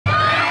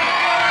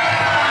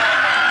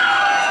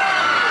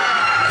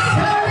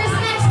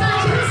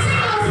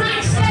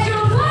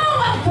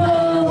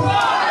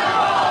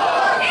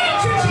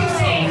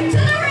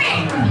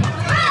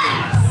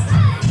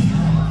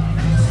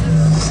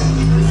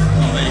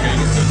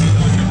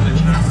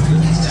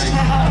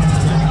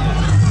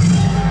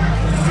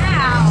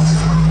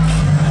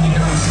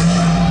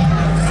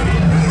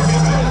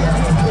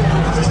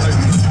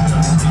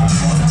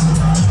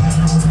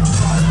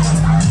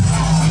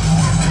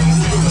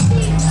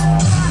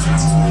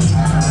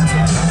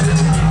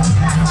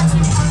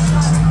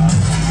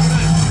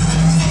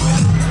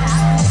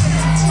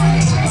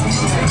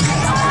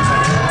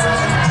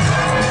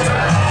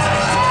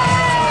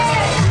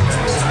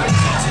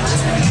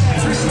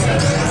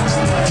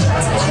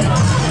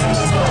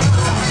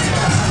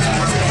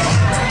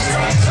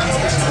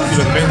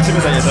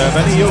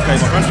there, Benny. You okay,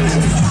 my friend?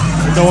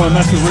 We don't want to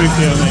mess with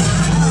Rufio, mate.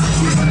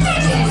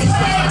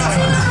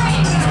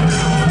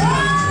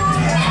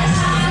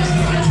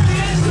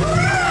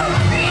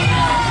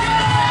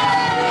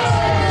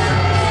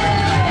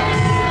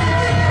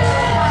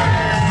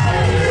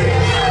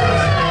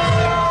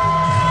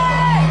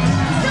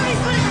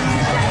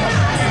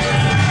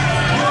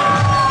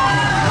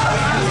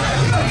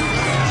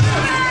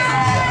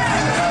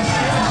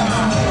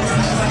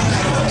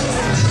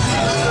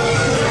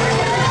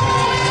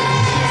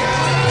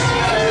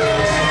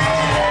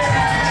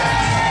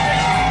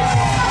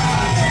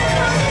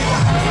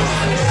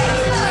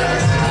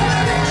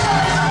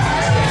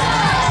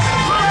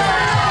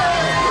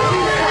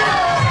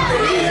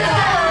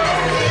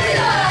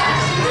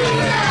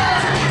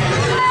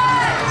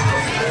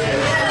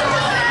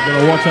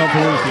 Watch out for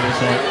Rufio,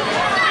 so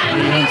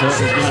Lee Hunter is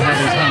going to have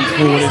his hands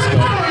full with this guy.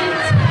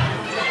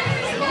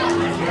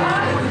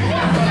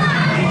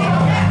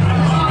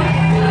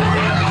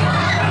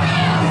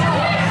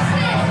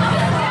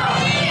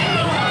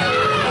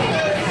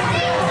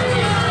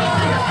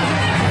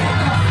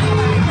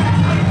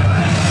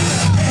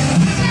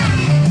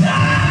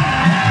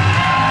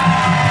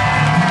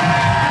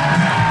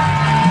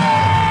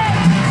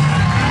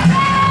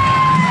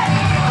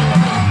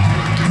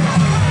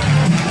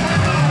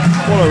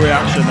 What a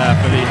reaction there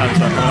for Lee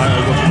Hunter coming out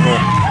of Wotton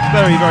Hall.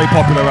 Very, very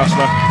popular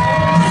wrestler.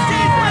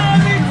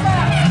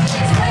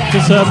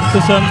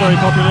 Very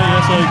popular,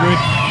 yes, I agree.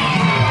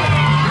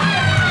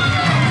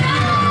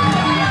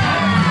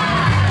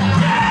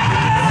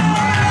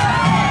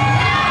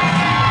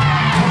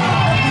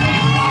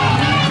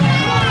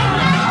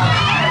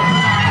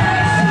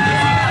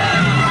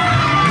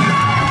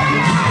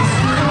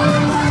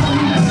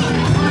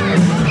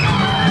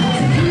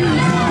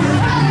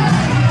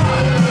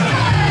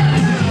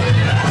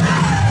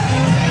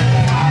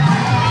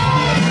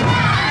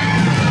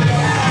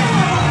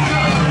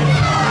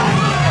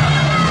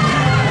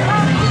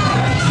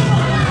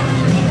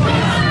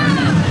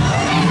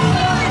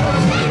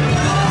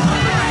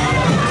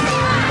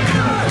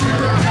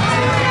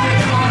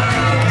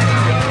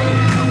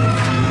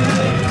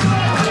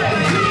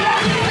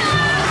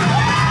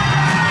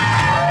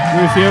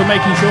 Rufio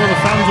making sure the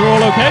fans are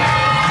all okay.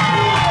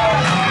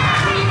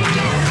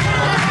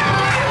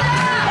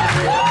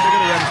 Look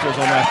at the youngsters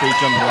on their feet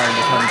jumping around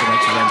as Hunter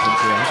makes his entrance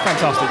here. It's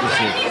fantastic to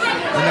see.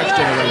 The next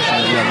generation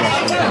of young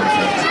wrestling fans.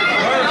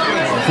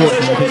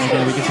 Unfortunately, I think they're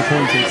going to be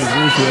disappointed because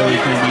Rufio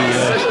is going to be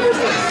a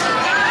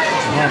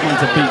hard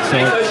man to beat, so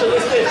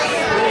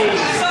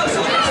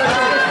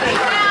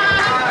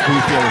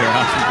Rufio here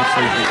has to be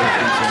social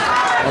distancing.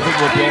 I think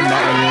we're beyond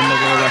that when you're in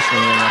the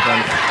wrestling ring, my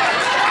friend.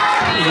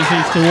 He just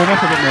needs to warm up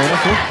a bit more,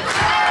 that's all.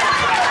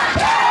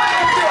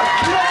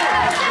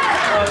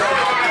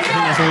 I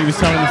think that's what he was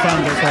telling the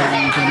fans, that's why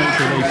he's going to make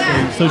sure they stay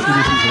social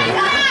distancing.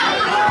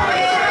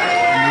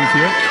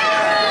 Rufio.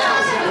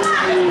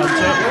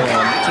 Hunter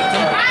from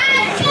Tipton,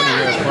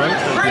 20-year pro,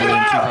 debuted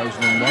in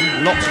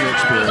 2001. Lots of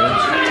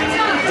experience,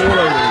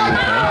 all over the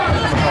UK.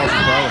 Kamikaze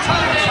Pro,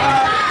 attack wrestling,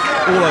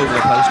 all over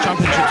the place.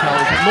 Championship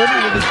titles, normally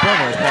with his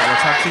brother as part of the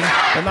tag team,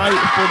 but now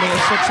forming a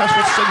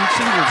successful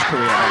singles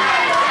career.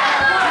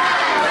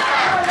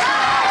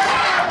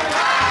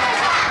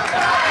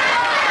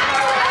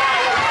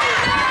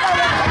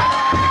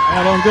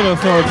 And on good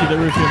authority that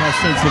Rufio has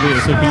sense of ear,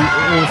 so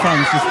all the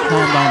fans just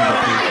calm down a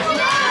bit, please.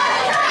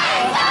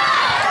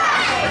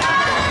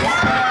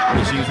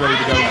 He seems ready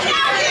to go.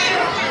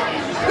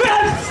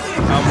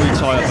 And we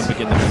tie up and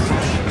begin the match.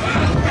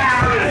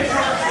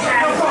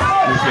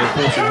 Rufio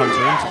forcing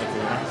Hunter into the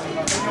corner.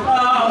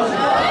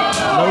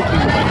 No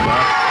people back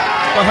there.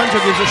 But Hunter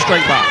gives it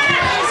straight back.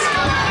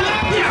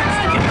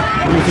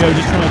 Rufio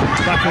just trying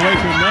to back away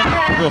from him there.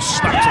 Real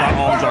snap to that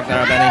arm drag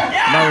there, Benny.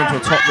 Now into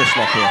a top wrist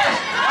lock here.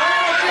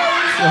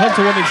 Well,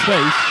 Hunter wanted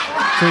space,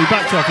 so he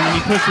backed off and then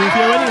he pushed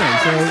Rufio anyway,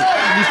 so he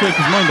needs to make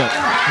his mind up,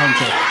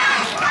 Hunter.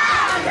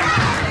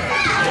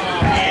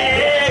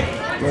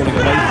 Rolling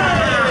away from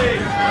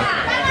him.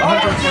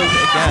 Hunter throws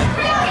it again.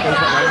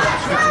 Goes back round,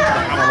 switches to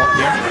the hammerlock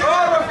here.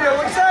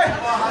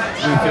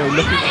 Rufio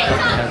looking to put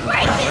the head.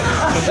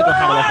 Turns into a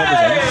hammerlock on his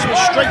own.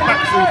 Switch straight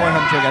back through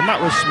by Hunter again. That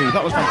was smooth.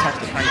 That was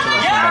fantastic counter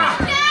wrestling there.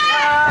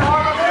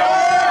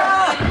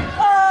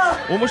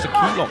 Almost a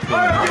key lock being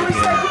applied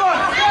here.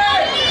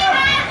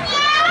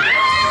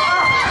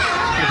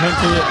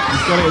 Hunter,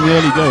 he's got it in the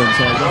early going,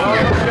 so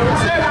definitely.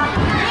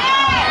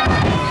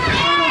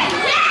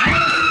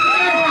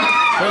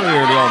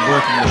 Very early on,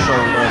 working the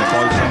shoulder, the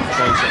bicep,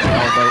 the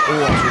elbow,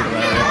 all up through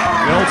the area.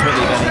 And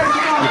ultimately, then,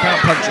 you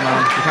can't punch a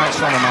man, you can't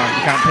slam a man,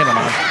 you can't pin a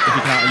man if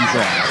you can't use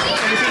your arms.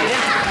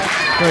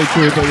 Very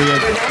true, but we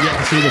have yet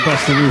to see the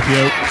best of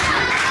Rufio.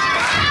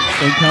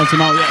 Don't count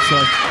him out yet, so.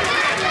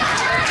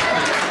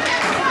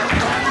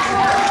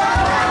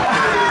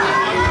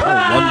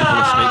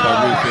 Wonderful escape by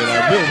Rufio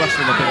there. Real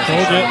wrestling ability.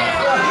 Told you.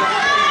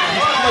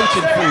 He's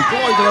floating through,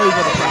 gliding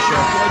over the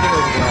pressure, gliding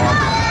over the arm.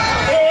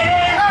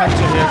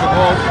 Hunter here,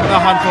 a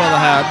handful of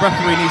the hair.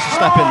 Referee needs to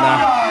step in there.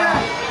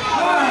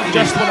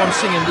 Just when I'm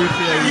singing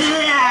Rufio's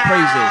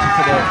praises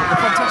for the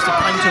fantastic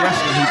counter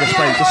wrestling he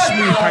displayed, the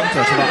smooth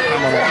counter to that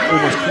hammerlock,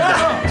 almost combat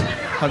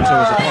Hunter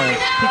was applying.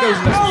 He goes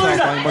and lets himself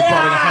down by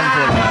grabbing a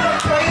handful of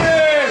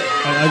hair.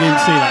 I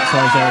didn't see that,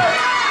 sorry, sorry.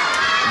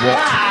 What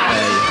a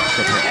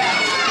support.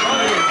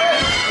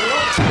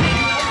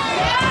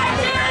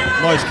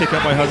 Nice kick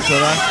up by Hunter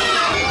there.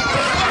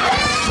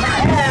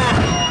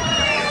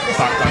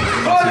 Back down to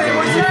the mat he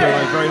goes.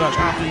 Rufio very much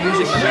after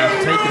using the hair to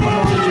take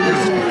advantage of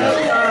this,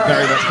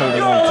 very much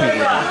holding on to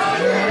the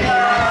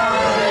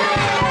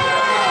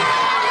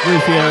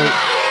Rufio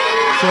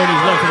showing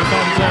his love for the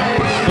fans there.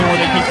 Don't know what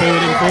they keep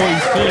booing him for.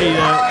 He's clearly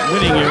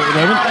winning here at the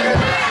moment.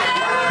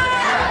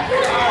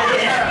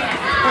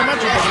 I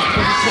imagine that he's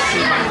such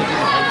an advantage in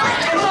the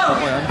contest.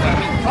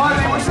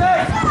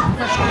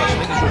 Professional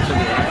wrestling is also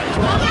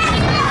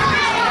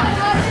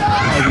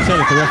as you said,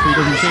 if the referee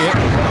doesn't see it.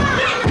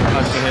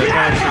 Hunter here,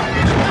 bouncing on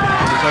this one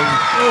on his own.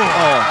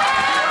 Oh,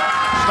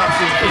 snaps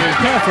his heel.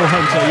 Careful,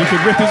 Hunter, you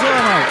could rip his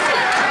arm out.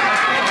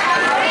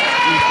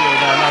 Rufio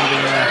there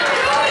landing in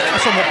a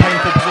somewhat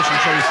painful position,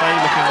 shall we say,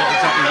 looking at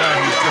exactly where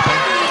he's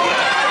dripping.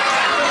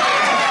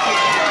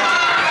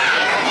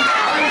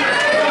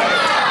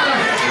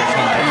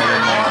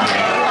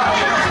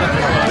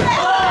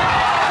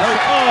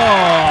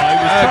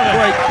 A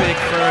great big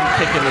firm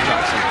kick in the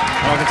Jackson.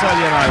 I can tell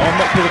you now, I'm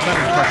not putting that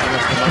into pressure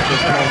wrestling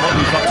matches, and I'll not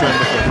use that term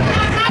before.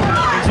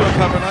 Into a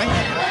cover now.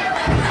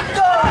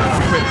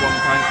 Quick one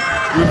count.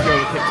 Rufio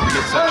will kick to the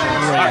midsection.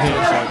 Right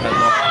here, side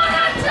headlock.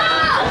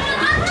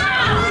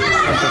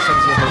 Hunter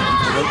sends the hook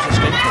into the ropes,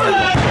 escapes the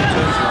headlock.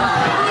 Turns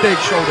around. Big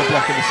shoulder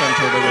block in the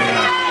centre of the ring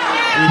now.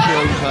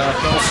 Rufio's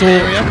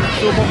area.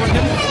 Still bothering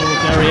him. Still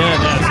derriere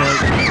there, so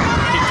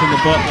kicked in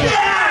the butt there.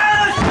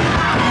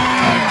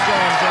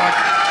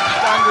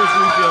 Dangles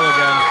Rufio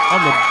again. On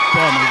the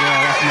bum as well,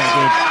 that's not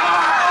good.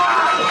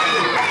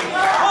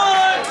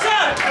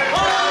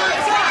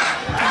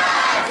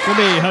 For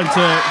me,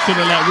 Hunter should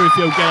have let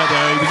Rufio get up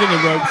there. He was in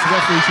the ropes, the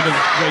referee should have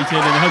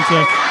waited, and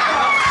Hunter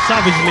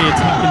savagely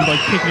attacked him by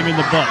kicking him in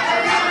the butt. I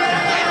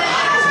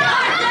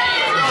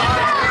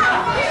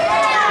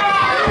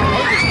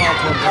think it's hard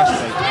to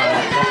underestimate how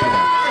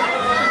popular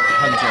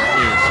Hunter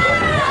is on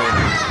the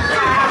performance.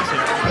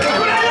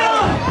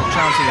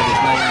 Chanting of his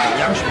name, but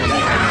he actually is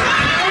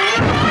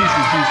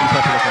hugely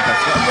popular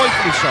competitor, and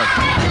rightfully so.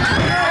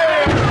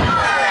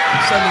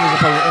 Sending his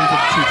opponent into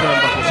the two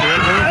turnbuckles here.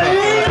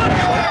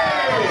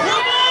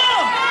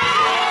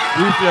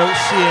 Rufio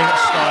seeing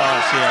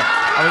stars here.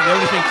 I think the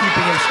only thing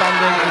keeping him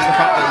standing is the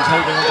fact that he's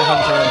holding on to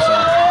Hunter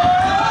himself.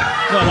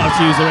 Not allowed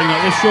to use the ring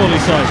like this, surely,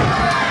 so.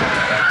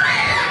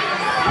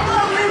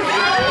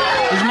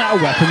 Isn't that a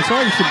weapon, so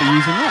you should be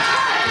using that.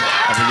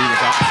 I believe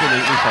it's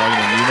absolutely fine,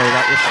 and you know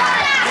that yourself.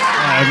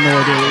 I have no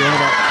idea what you're on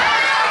about.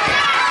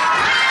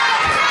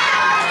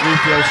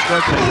 Rufio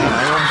struggling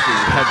now, obviously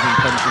heading and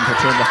punching for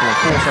turnbuckle on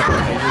 4 separate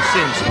occasions,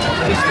 seeing stars,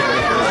 distant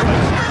with his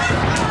face.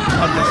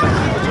 Hunter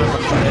sends him for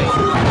turnbuckle again.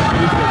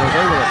 Rufio goes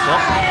over the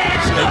top,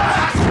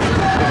 escapes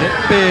with it.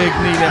 Big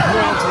knee lift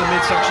right to the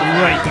midsection.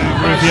 Right,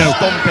 Rufio.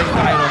 Stomping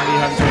down on Lee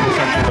Hunter in the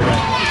centre of the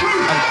ring.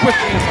 And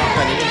quickly as that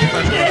penny, in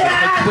professional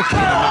wrestling, how quickly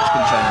the match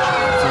can change.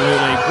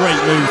 Absolutely, great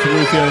move for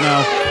Rufio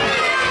now.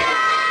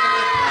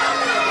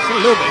 Still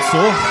a little bit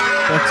sore,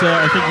 but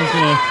I think he's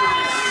going to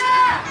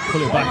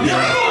pull it back here.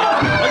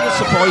 I think it's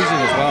surprising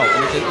as well.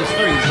 It's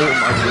very important,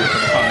 I believe,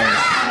 for the fans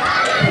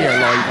here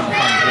live and the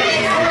fans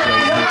watching the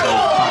video later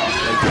on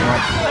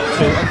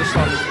to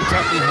understand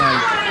exactly how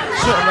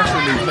certain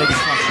wrestling moves may be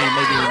flashy,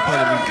 maybe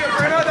incredibly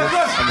technical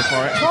and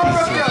require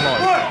expertise to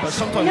apply, but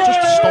sometimes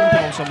just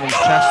stomping on someone's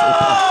chest or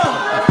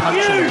a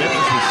punch on the lips,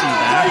 as we see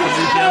there from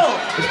Rufio,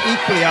 is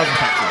equally as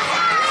effective.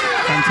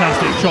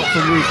 Fantastic shot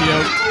from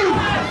Rufio.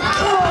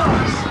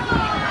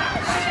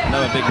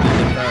 Another big knee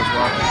lift there as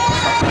well.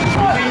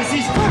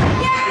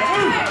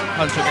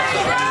 Hunter gets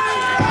it back.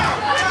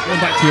 Going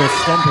back to your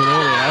stomping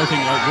earlier, I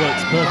think that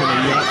works perfectly.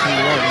 You're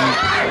absolutely right.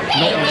 You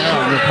knock it out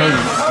of your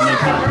opponent and they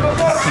can't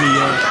actually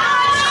air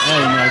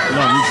in their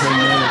lungs and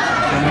they're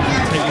making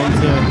them take one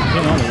to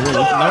him on it, really.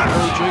 No,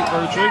 very true,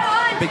 very true.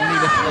 Big knee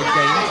lift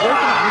again.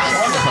 Working at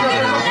this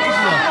section of Hunter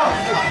here.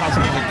 It has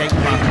a game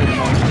plan for the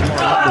mind to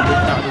try and knock the whip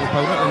out of the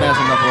opponent, and there's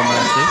another one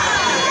there too.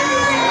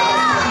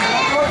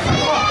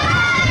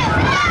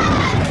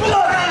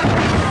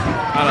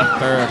 And a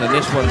third, and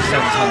this one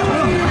sends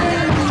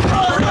Hunter.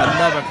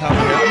 Another cover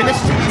here. I mean, this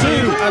is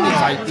 2, and he's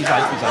out.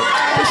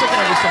 This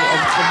again is something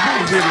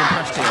I'm really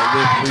impressed here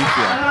with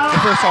Rufio.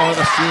 The first time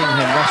I've ever seen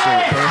him wrestle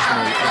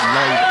personally and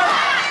live.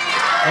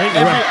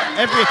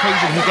 Every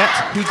occasion he gets,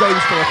 he goes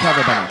for a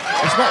cover, Benny.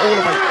 It's not all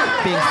about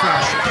being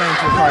flash, playing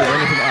to a crowd or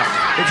anything like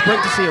that. It's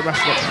great to see a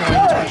wrestler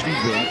trying to actually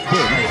win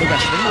the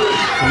wrestling match.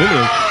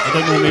 Absolutely. I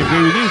don't normally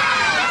agree with you.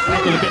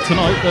 I've done a bit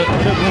tonight, but I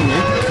don't normally.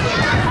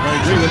 I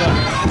agree with that.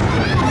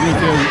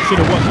 Rufio should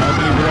have won that. I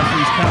believe the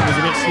referee's count was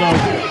a bit slow.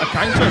 A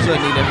counter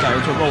certainly lift down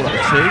to roll up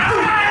 2.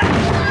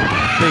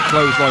 Big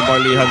clothesline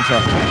by Lee Hunter.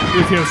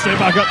 Rufio straight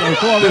back up though.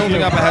 Go on, building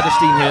up a head of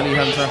steam here, Lee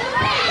Hunter.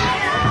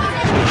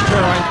 Switch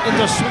turn around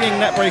into a swinging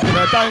net breaker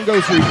there. Down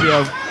goes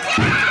Rufio.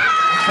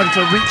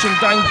 Hunter reaching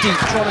down deep,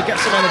 trying to get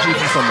some energy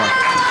from somewhere.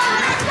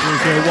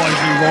 Rufio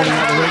wisely rolling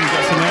out the ring,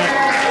 gets him out.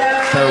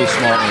 Very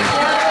smart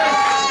move.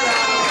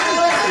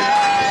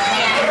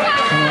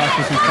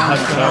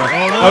 Hunter.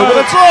 Oh, no. Over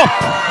the top!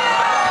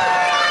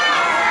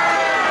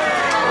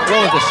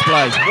 What a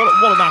display.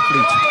 What an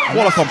athlete.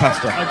 What a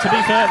competitor. And to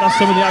be fair, that's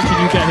some of the action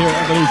you get here at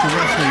Evolution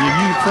Wrestling. If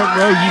you front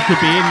row, you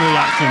could be in the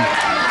action.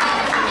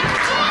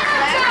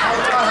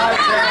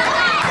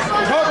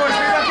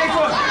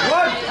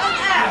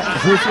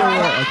 Rufio,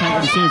 I can't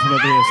really see him from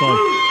over here, so.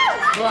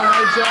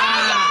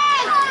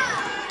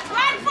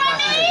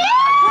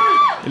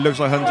 It looks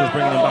like Hunter's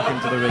bringing him back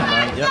into the ring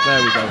now. Yep,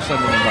 there we go,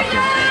 sending him back in.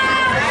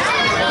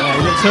 Oh,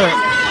 he looks hurt.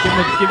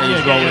 Give me a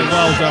game.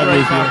 Well done,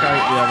 Rufio. Back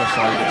out the other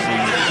side, it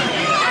seems.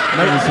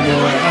 Maybe some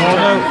more. Oh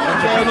no,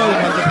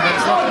 Hunter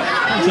prevents that.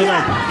 Hunter,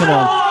 no. Come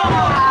on.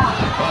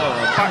 Oh,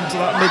 back to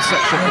that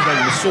midsection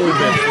again, the sore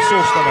bit, the sore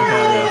stomach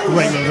area.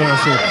 Great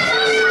reversal.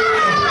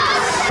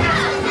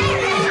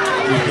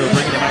 Rufio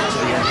bringing him back to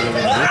the end of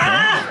the ring,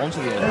 onto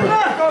the end.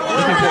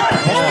 Looking for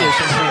possibly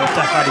some sort of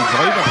Death Valley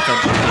driver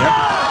potentially here.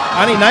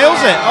 And he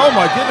nails it. Oh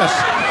my goodness.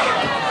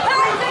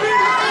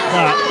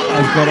 That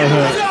has got to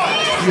hurt.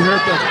 You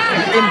heard the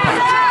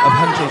impact of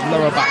Hunter's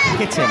lower back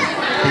hitting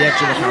the edge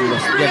of the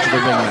canvas, the edge of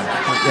the ring there.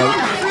 You know,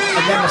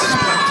 and then the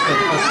splat of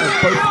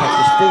both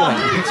punches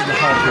falling and hitting the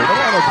hard floor. There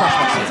are no crash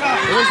mats here.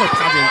 There is no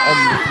padding on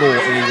the floor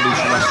in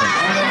Evolution Wrestling.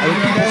 I mean,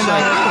 people say,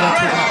 oh,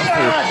 that's what how to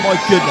fall. My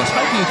goodness,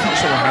 how can you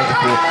teach someone how to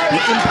fall? The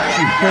impact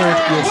you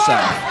heard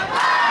yourself.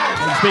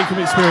 And speaking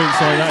from experience,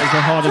 so that is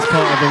the hardest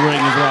part of the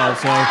ring as well.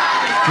 So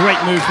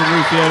great move from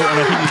Rufio, and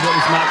I think he's got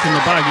this match in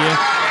the bag here.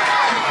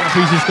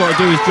 He's just got to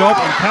do his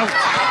job and count.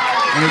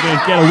 And we're going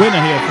to get a winner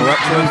here for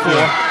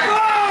Rufio.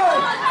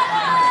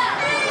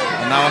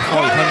 And now a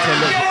fight. Hunter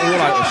looks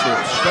all out of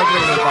sorts,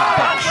 struggling with that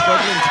back,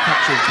 struggling to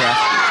catch his breath.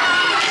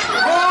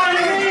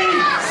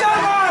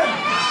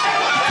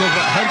 Talk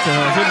about Hunter,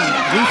 I think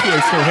Rufio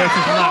is still hurting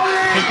from that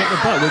pick up the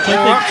butt, which I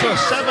think... Up to a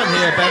 7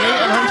 here, Benny,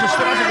 and Hunter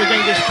still hasn't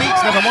regained his feet.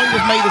 Never mind,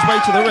 has made his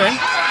way to the ring.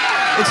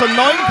 It's a 9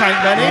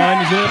 count, Benny. 9,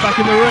 he's back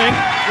in the ring.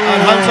 And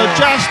Hunter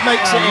just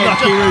makes it in.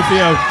 Lucky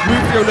Rufio.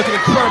 Rufio looking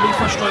incredibly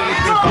frustrated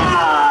with that.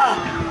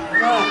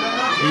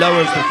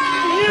 Lowers the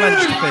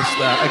clenched fist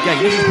there.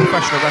 Again, this is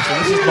professional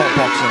wrestling. This is not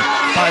boxing.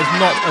 That is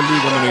not a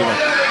legal maneuver.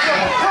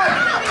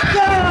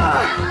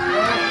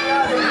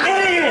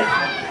 Idiot!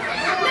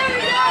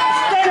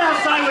 Stand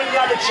outside with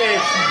the other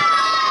chairs.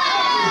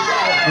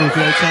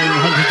 Rufio telling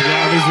Hunter to get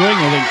out of his ring,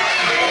 I think.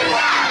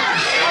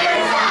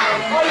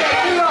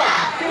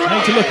 I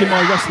need to look in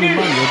my wrestling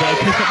manual, but I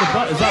pick up the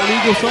butt. Is that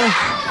legal, sir?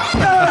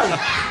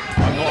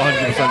 I'm not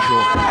 100%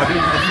 sure. I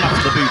believe with the flat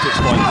of the boot, it's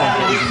fine.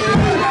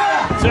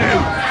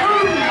 2.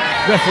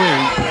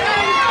 Referee.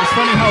 It's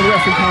funny how the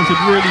referee counted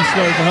really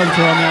slow for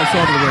Hunter on the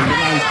outside of the ring, but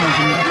now he's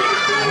counting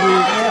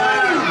really...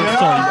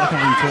 Sorry, I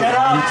can't even talk.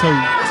 I'm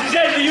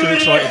too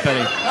excited,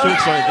 Benny. Too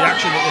excited. The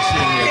action that we're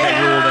seeing here,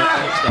 getting all that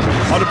mixed up.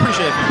 I'd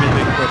appreciate if you'd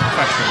been for a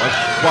professional, right?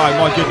 Wow,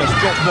 my goodness,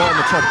 dropped right on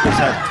the top of his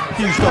head.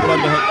 Huge double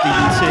underhook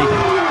DDT.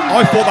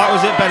 I thought that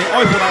was it, Benny.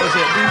 I thought that was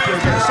it. Rufio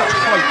getting such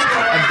height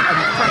and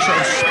pressure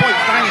and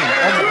spike down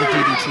on the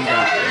DDT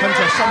there.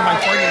 Hunter somehow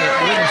finding it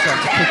within himself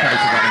to kick out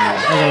of that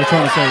anyway. As I was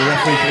trying to say, the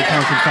referee should have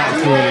counted fast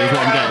too early is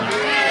what I'm getting at.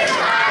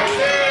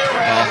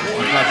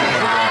 I'm glad you're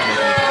going to get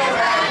it.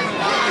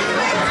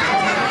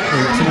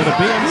 Some of the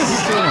beat on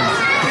this.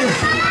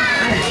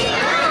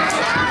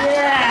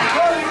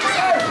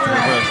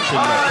 Reverse chin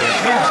lock here.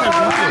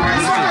 Rufio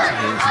uses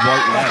his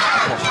right leg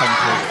across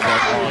Hunter's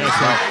right arm as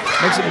well.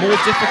 Makes it more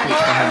difficult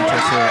for Hunter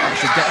to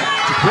actually get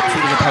to grips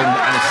with his opponent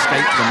and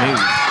escape the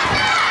move.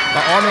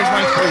 That arm is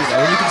now through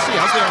though, and you can see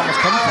as the arm has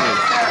come through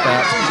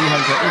that Lee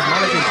Hunter is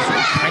managing to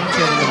sort of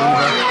counter the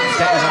maneuver,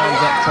 get his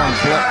arms up, try and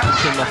block the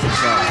chin lock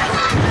himself.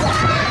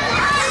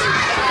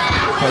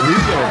 But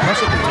Rufio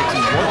impressively takes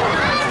his right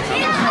arm.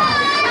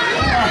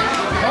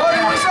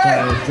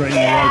 Drain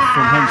the life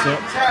from Hunter.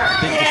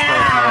 Big display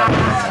of power.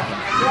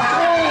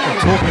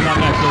 Talking about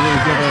that,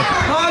 he's never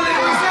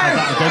had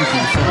that identity,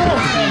 so it could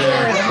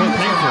be quite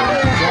painful.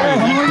 Dry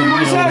and weak,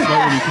 and it's like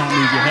when you can't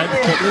move your head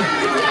properly.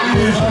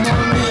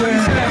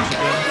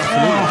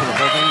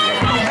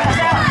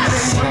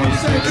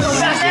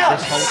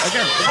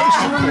 Again, a very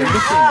simple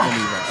looking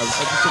maneuver.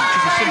 Just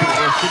a simple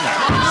work in that.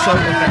 So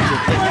effective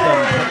if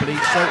done properly,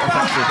 so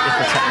effective if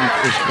the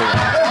technique is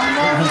correct.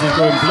 Hunter's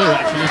going blue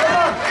actually.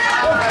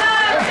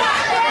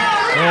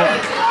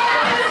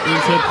 He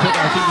said,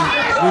 I think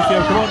Rufio,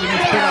 come on, you need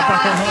to put that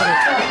back on harder.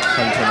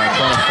 Hunter now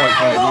trying to fight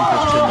for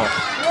Rufio's chin lock.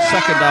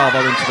 Second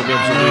elbow into the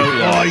ribs of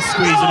Rufio. Oh, he's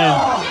squeezing in.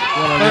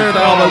 Third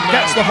elbow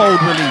gets the hold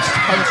released.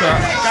 Hunter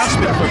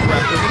gasping for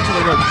breath, goes into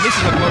the ropes. This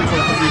is a close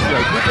one for Rufio.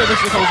 Rufio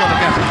misses the holds on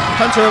again.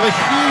 Hunter with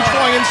a huge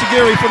flying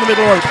enziguri from the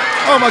middle rope.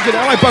 Oh my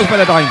goodness, I both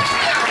better dying.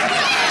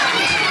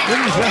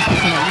 When he's wrestling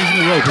like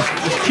using the rope,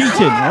 it's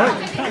cheating, right?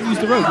 You can't use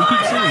the rope, we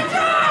keep seeing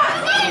it.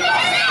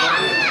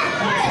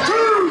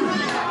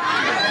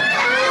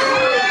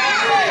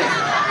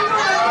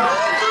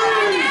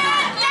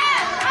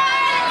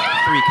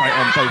 Count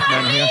on both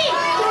men here.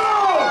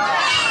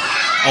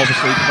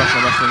 Obviously,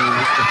 professional wrestling, the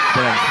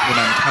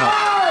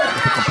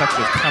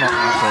competitors cannot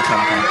answer a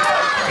 10 count,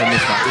 then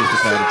this match is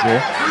declared a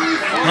draw.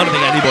 I don't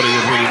think anybody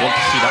would really want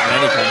to see that in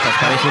any contest,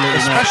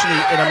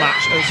 especially in a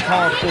match as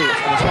hard fought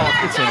and as hard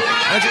hitting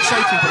and as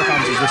exciting for the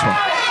fans as this one.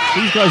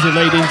 These guys are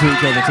laid into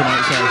each other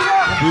tonight, so.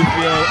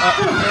 Rufio up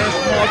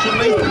first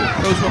marginally,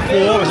 goes for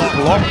 4, and not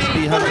blocked.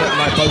 Lee Hunter and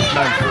I both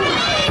men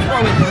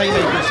throwing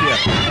haymakers here,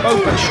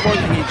 both men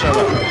striking each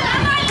other.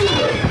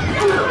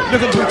 Look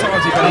at the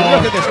brutality, Benny.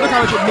 Look at this. Look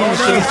how much it means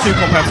to these two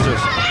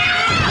competitors.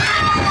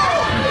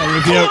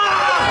 Rufio.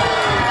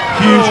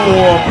 Huge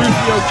form.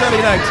 Rufio jelly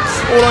legs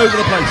all over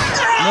the place.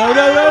 No.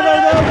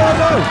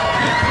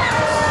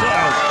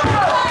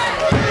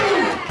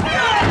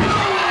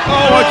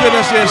 Oh my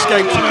goodness, he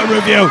escaped.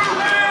 Rufio.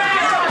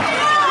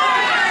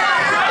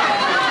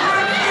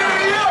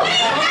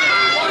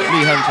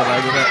 Lee Hunter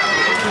though with a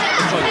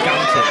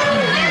gigantic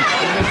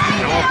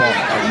powerbomb,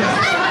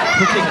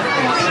 putting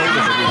on the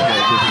shoulders of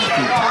Rufio with his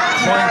feet,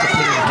 trying to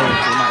pin him home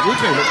to the mat.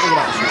 Rufio looked all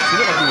out of sorts. He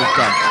looked like he was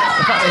done.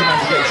 The fact that he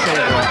managed to get his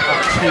shoulder up at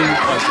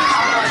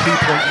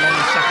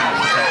 2.9 seconds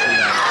essentially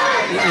there.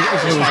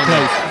 It was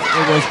close.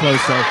 It was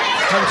close though.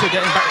 Hunter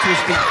getting back to his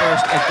feet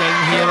first again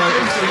here though,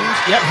 it seems.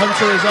 Yep,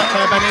 Hunter is up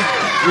there, Benny.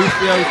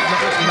 Rufio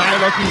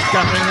now like he's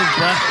gathering his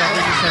breath,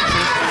 gathering his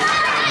senses.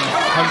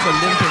 Hunter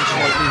limping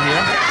slightly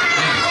here.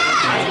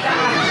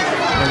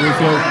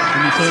 Rufio,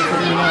 can you say it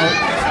from you now?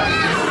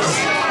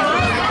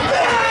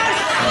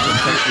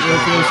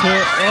 Rufio's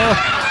hit. Oh,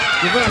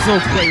 reversal,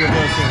 great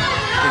reversal.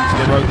 Into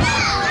the ropes.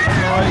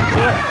 Right,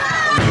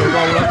 into a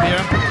roll up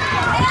here.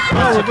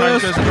 Hunter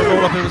counters into a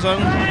roll up of his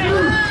own.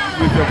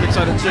 Rufio kicks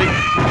out at 2.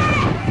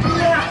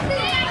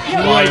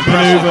 Right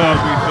maneuver.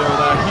 Rufio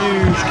there.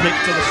 Huge kick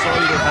to the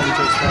side of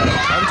Hunter's head.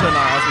 Hunter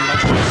now, as we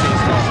mentioned,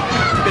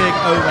 big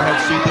overhead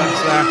suplex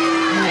there.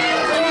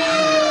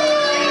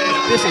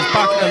 This is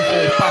back and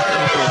forth, back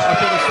and forth. I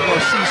think this is the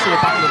most seesaw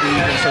battle of the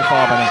evening so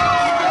far, Benny.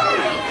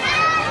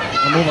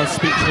 I'm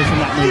almost speechless in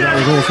that move. That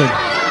was awesome.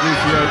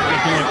 Rufio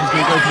looking like he's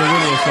going to go for the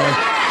winner, so.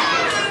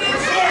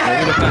 What are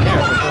we looking at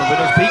here? So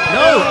Widow's Peak.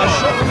 No, a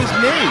shot with his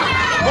knee.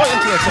 Right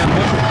into the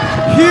temple.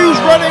 Huge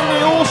running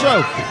knee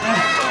also.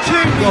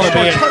 2 knee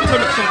strikes. Hunter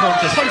looks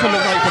unconscious. Hunter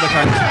looks out for the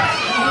count.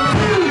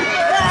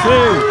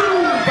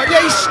 2. But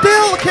yeah, he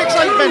still kicks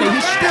out, Benny.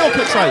 He still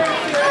kicks out.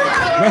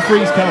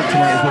 Referee's count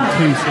tonight has been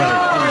too slow.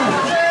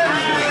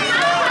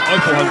 I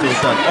thought Hunter was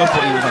done. I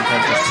thought he was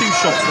unconscious. 2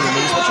 shots to the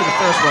knee, especially the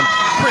first one,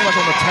 pretty much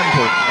on the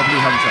temple of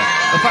Lee Hunter.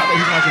 The fact that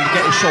he's managing to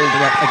get his shoulder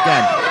up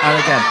again and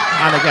again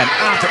and again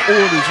after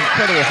all these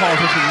incredible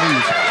hard-hitting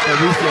moves that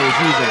Rufio is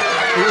using,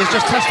 it is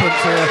just testament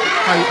to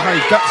how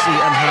gutsy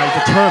and how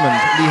determined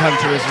Lee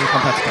Hunter is as a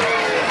competitor.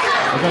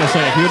 I've got to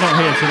say, if you're not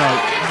here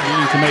tonight, you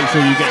need to make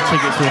sure you get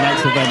tickets to the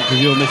next event because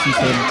you're missing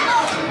some.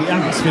 The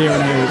atmosphere in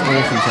here is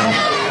awesome, so.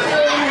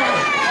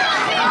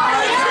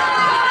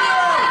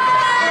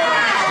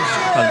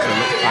 Hunter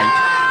looks out.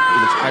 He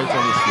looks out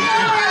on his feet.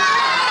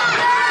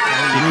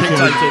 He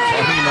kicked out it.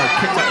 I think he might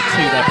have kicked out at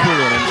 2 there,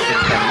 purely on instinct.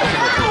 He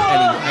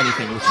doesn't look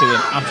anything to him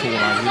at all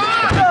now. He looks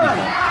completely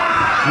gone.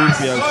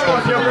 Rufio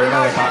stomping on the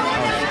lower back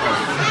of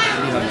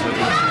Lee Hunter.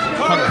 He's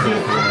comfortable in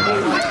the corner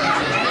there.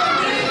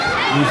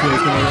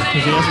 Rufio's going to,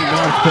 because he hasn't been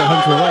able to put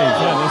Hunter away.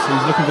 Yeah,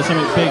 he's looking for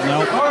something big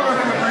now.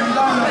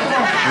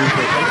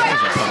 Rufio places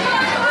his opponent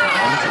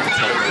onto the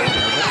top rope.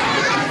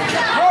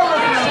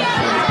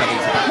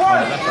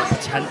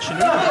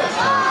 Potentially,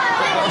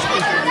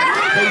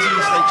 raising the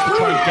stakes to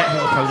try and get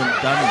his opponent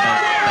done,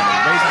 and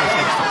raising the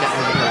stakes to get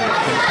his opponent into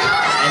the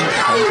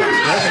contest.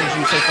 Whatever he's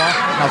used so far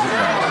hasn't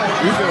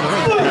worked. Rufio in a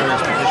very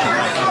precarious position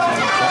right now.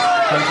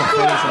 Hunter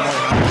falls and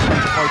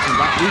Hunter fighting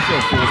back. Rufio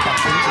falls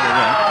back into the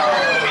ring.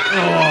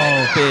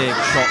 Oh, big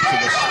shot to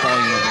the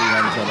spine of Lee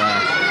Hunter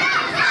there.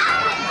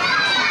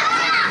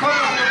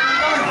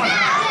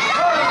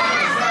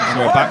 And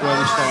we're back where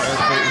we started,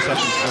 40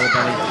 seconds for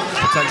Benny.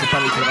 Potential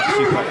belly to the back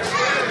suplex.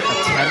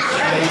 Attempt,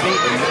 maybe.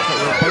 It looks like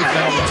we're both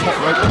down on the top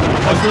rope.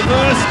 Nice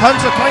reverse.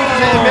 Hunter claims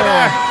it in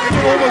midair. It's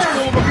an almost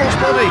forward across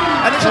body.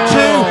 And it's a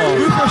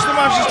 2. Rufio still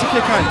manages to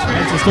kick out.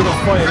 Hunter's still got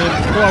fired in.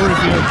 Go on,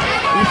 Rufio.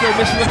 Rufio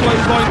misses the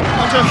clothesline.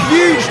 Hunter,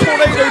 huge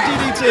tornado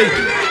DDT.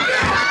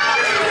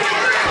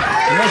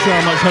 I'm not sure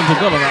how much Hunter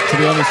got on that, to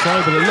be honest,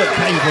 sorry, but it looked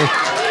painful.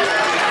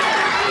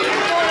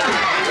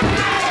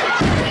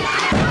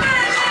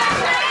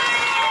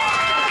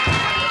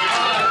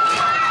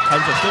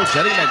 Hunter still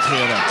jelly legs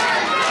here then.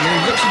 I mean, he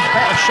looks in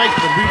better shape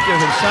than Rufio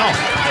himself,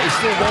 but he's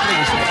still wobbling,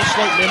 he's still got a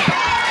slight limp.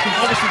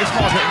 Obviously this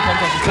hard-hitting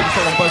contest has taken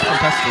toll on both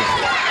competitors.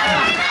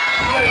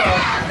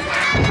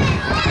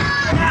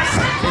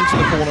 Into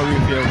the corner,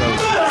 Rufio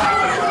goes.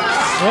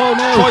 Oh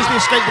no! Tries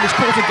the escape, but he's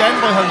caught again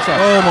by Hunter.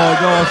 Oh my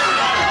gosh.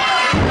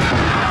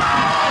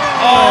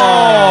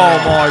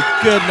 Oh my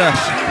goodness.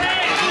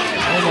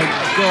 Oh my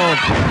god.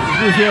 Is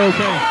Rufio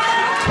okay?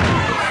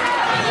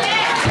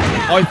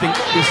 I think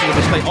this is a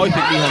mistake. I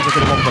think Lee Hunter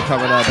could have gone for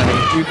cover there, Benny.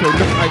 Rufio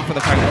looking out for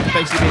the counter,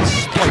 basically being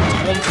spiked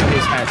onto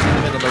his head in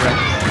the middle of the ring.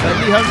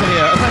 Lee Hunter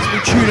here,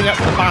 effectively tuning up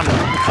the band,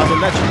 as a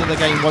legend of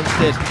the game once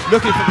did,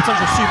 looking for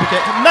potential super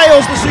kick.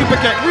 Nails the super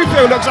kick.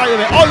 Rufio looks out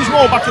of it. Eyes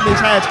roll back in his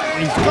head.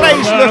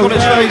 Glazed look on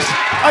his face.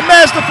 And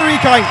there's the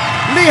 3 count.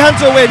 Lee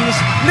Hunter wins.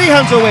 Lee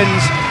Hunter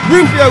wins.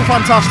 Rufio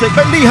fantastic,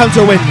 but Lee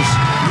Hunter wins.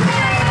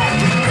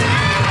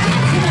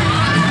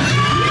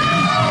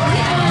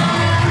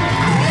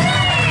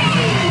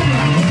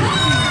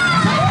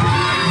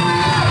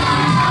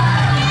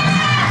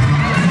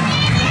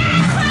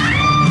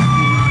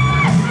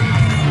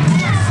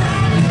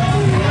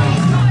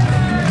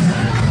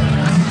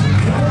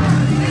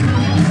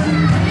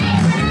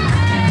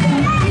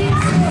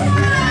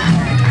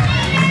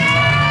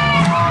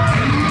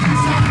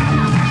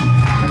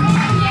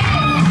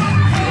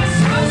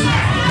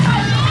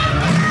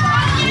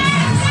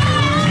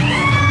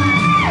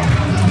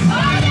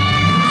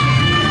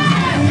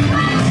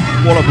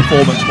 What a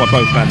performance by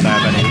both men there,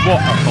 Benny.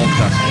 What a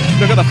contest.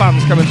 Look at the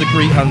fans coming to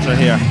greet Hunter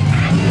here.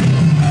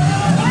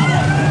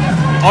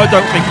 I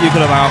don't think you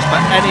could have asked for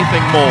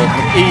anything more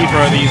from either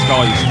of these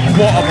guys.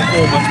 What a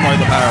performance by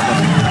the pair of them.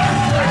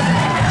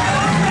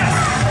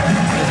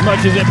 As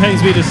much as it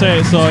pains me to say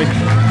it, Si,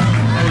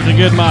 it was a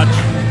good match.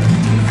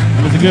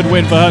 It was a good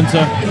win for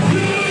Hunter.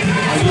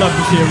 I'd love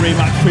to see a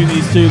rematch between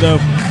these two, though.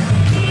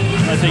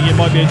 I think it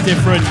might be a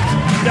different,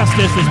 that's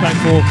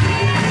disrespectful,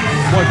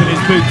 wiping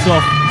his boots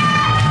off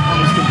on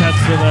his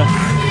competitor there.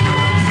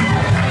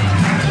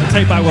 I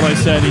take back what I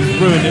said, he's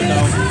ruined it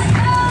now.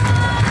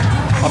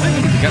 I think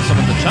we need to get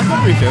someone to check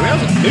on Rufio. He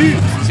hasn't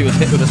moved since he was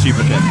hit with a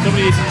super kick.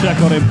 Somebody needs to check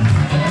on him.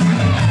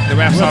 The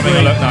ref's having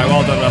a look now.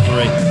 Well done,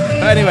 referee.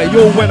 But anyway,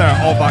 your winner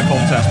of that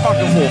contest. Back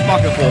and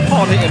forth,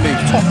 hard-hitting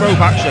moves, top rope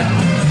action,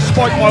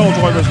 spike mile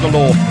drivers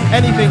galore.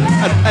 Anything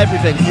and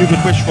everything you could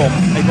wish from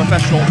a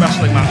professional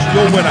wrestling match.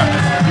 Your winner,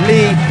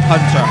 Lee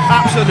Hunter.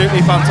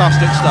 Absolutely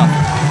fantastic stuff.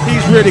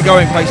 He's really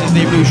going places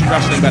in the Evolution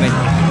Wrestling, Benny.